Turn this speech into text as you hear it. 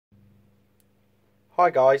Hi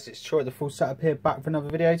guys, it's Troy, the full setup here, back for another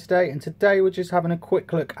video today, and today we're just having a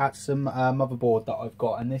quick look at some motherboard that I've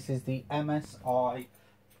got, and this is the MSI,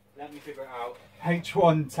 let me figure it out,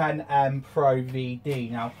 H110M Pro VD.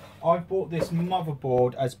 Now, I've bought this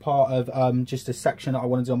motherboard as part of just a section that I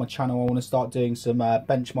want to do on my channel. I want to start doing some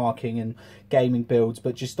benchmarking and gaming builds,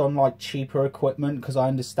 but just on like cheaper equipment, because I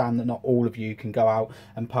understand that not all of you can go out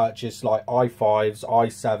and purchase like i5s,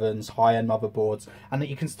 i7s, high-end motherboards, and that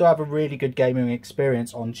you can still have a really good gaming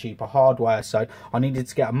experience on cheaper hardware. So I needed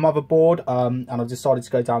to get a motherboard, and I've decided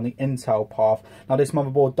to go down the Intel path. Now, this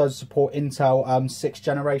motherboard does support Intel 6th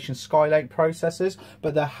generation Skylake processors,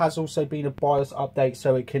 but there has also been a BIOS update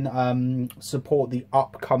so it can support the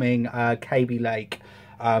upcoming Kaby Lake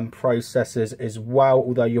processors as well,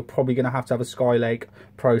 although you're probably going to have a Skylake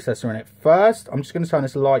processor in it first. I'm just going to turn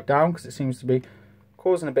this light down because it seems to be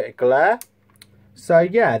causing a bit of glare. So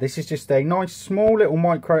yeah, this is just a nice small little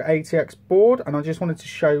micro ATX board, and I just wanted to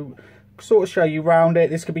show you around it.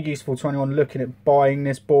 This could be useful to anyone looking at buying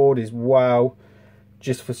this board as well,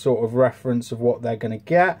 just for sort of reference of what they're going to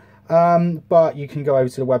get. But you can go over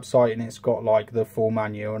to the website and it's got like the full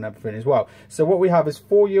manual and everything as well. So what we have is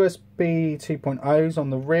 4 USB 2.0s on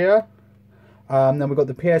the rear. Then we've got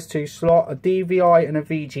the PS2 slot, a DVI and a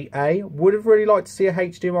VGA. Would have really liked to see a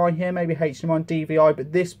HDMI here, maybe HDMI and DVI,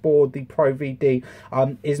 but this board, the Pro VD,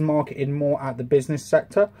 is marketed more at the business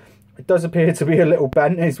sector. It does appear to be a little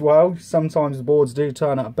bent as well. Sometimes the boards do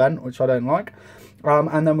turn out bent, which I don't like.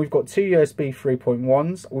 And then we've got two USB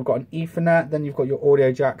 3.1s. We've got an Ethernet. Then you've got your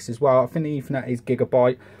audio jacks as well. I think the Ethernet is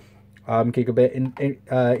gigabit in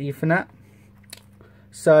Ethernet.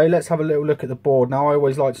 So let's have a little look at the board. Now, I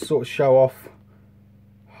always like to sort of show off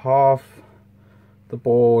half the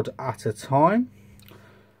board at a time.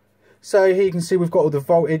 So here you can see we've got all the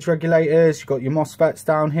voltage regulators. You've got your MOSFETs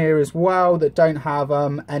down here as well that don't have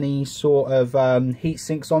any sort of heat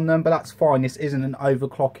sinks on them, but that's fine. This isn't an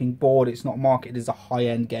overclocking board. It's not marketed as a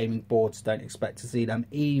high-end gaming board, so don't expect to see them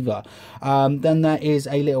either. Then there is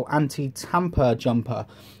a little anti-tamper jumper,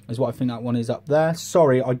 is what I think that one is up there.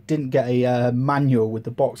 Sorry, I didn't get a manual with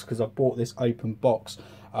the box because I bought this open box.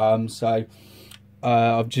 I'm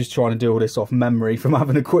just trying to do all this off memory from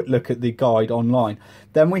having a quick look at the guide online.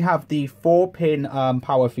 Then we have the 4-pin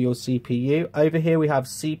power for your CPU. Over here we have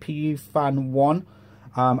CPU fan 1,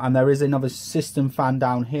 and there is another system fan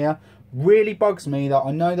down here. Really bugs me that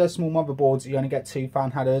I know they're small motherboards, you only get 2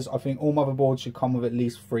 fan headers. I think all motherboards should come with at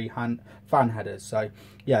least 3 fan headers. So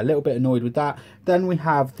yeah, a little bit annoyed with that. Then we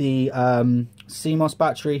have the CMOS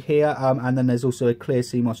battery here, and then there's also a clear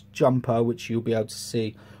CMOS jumper, which you'll be able to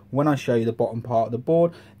see when I show you the bottom part of the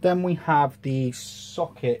board. Then we have the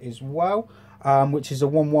socket as well, which is a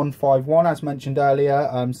 1151, as mentioned earlier,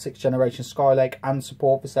 6th generation Skylake and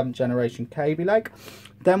support for 7th generation Kaby Lake.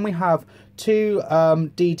 Then we have two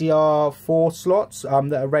DDR4 slots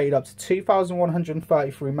that are rated up to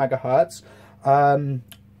 2133 megahertz.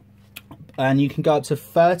 And you can go up to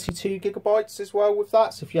 32 gigabytes as well with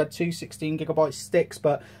that. So if you had two 16 gigabyte sticks,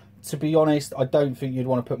 but to be honest, I don't think you'd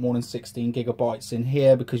want to put more than 16 gigabytes in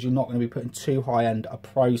here because you're not going to be putting too high-end a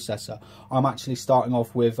processor. I'm actually starting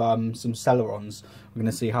off with some Celerons. We're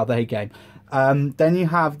going to see how they game. Then you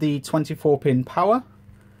have the 24-pin power,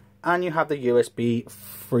 and you have the USB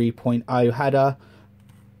 3.0 header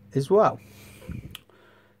as well.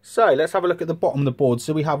 So let's have a look at the bottom of the board.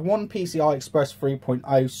 So we have one PCI Express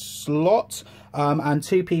 3.0 slot and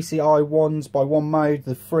two PCI 1x1 mode.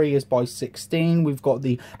 The 3 is by 16. We've got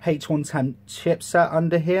the H110 chipset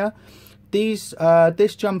under here. This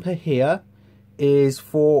jumper here is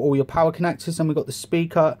for all your power connectors, and we've got the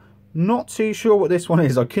speaker. Not too sure what this one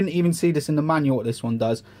is. I couldn't even see this in the manual what this one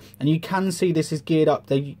does. And you can see this is geared up.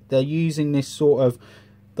 They're using this sort of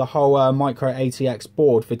the whole micro ATX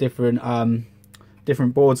board for different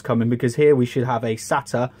boards coming, because here we should have a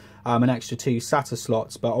SATA, an extra 2 SATA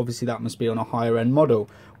slots, but obviously that must be on a higher end model,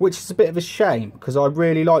 which is a bit of a shame because I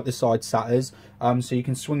really like the side SATAs, so you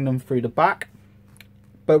can swing them through the back.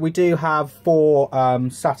 But we do have 4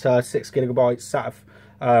 SATA 6 gigabytes,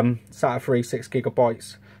 SATA 3 6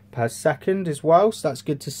 gigabytes per second as well, so that's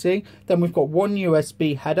good to see. Then we've got one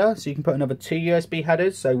USB header, so you can put another 2 USB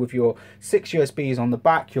headers. So with your 6 USBs on the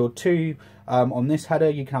back, your 2 on this header,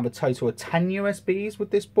 you can have a total of 10 USBs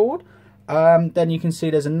with this board. Then you can see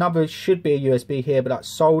there's another, should be a USB here, but that's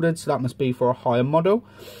soldered, so that must be for a higher model.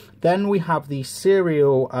 Then we have the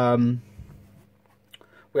serial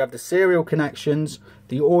connections,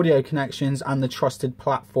 the audio connections, and the trusted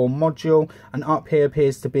platform module. And up here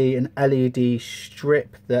appears to be an LED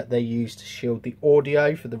strip that they use to shield the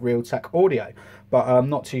audio for the Realtek audio, but I'm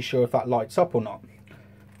not too sure if that lights up or not.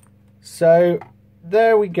 So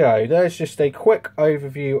there we go. There's just a quick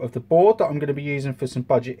overview of the board that I'm going to be using for some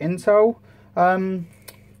budget Intel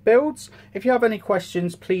builds. If you have any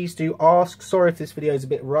questions, please do ask. Sorry if this video is a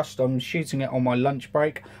bit rushed. I'm shooting it on my lunch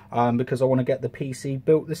break because I want to get the PC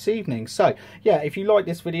built this evening. So yeah, if you like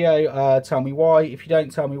this video, tell me why. If you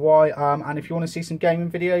don't, tell me why. And if you want to see some gaming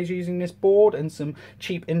videos using this board and some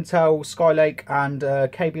cheap Intel Skylake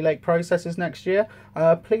and Kaby Lake processors next year,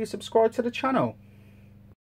 please subscribe to the channel.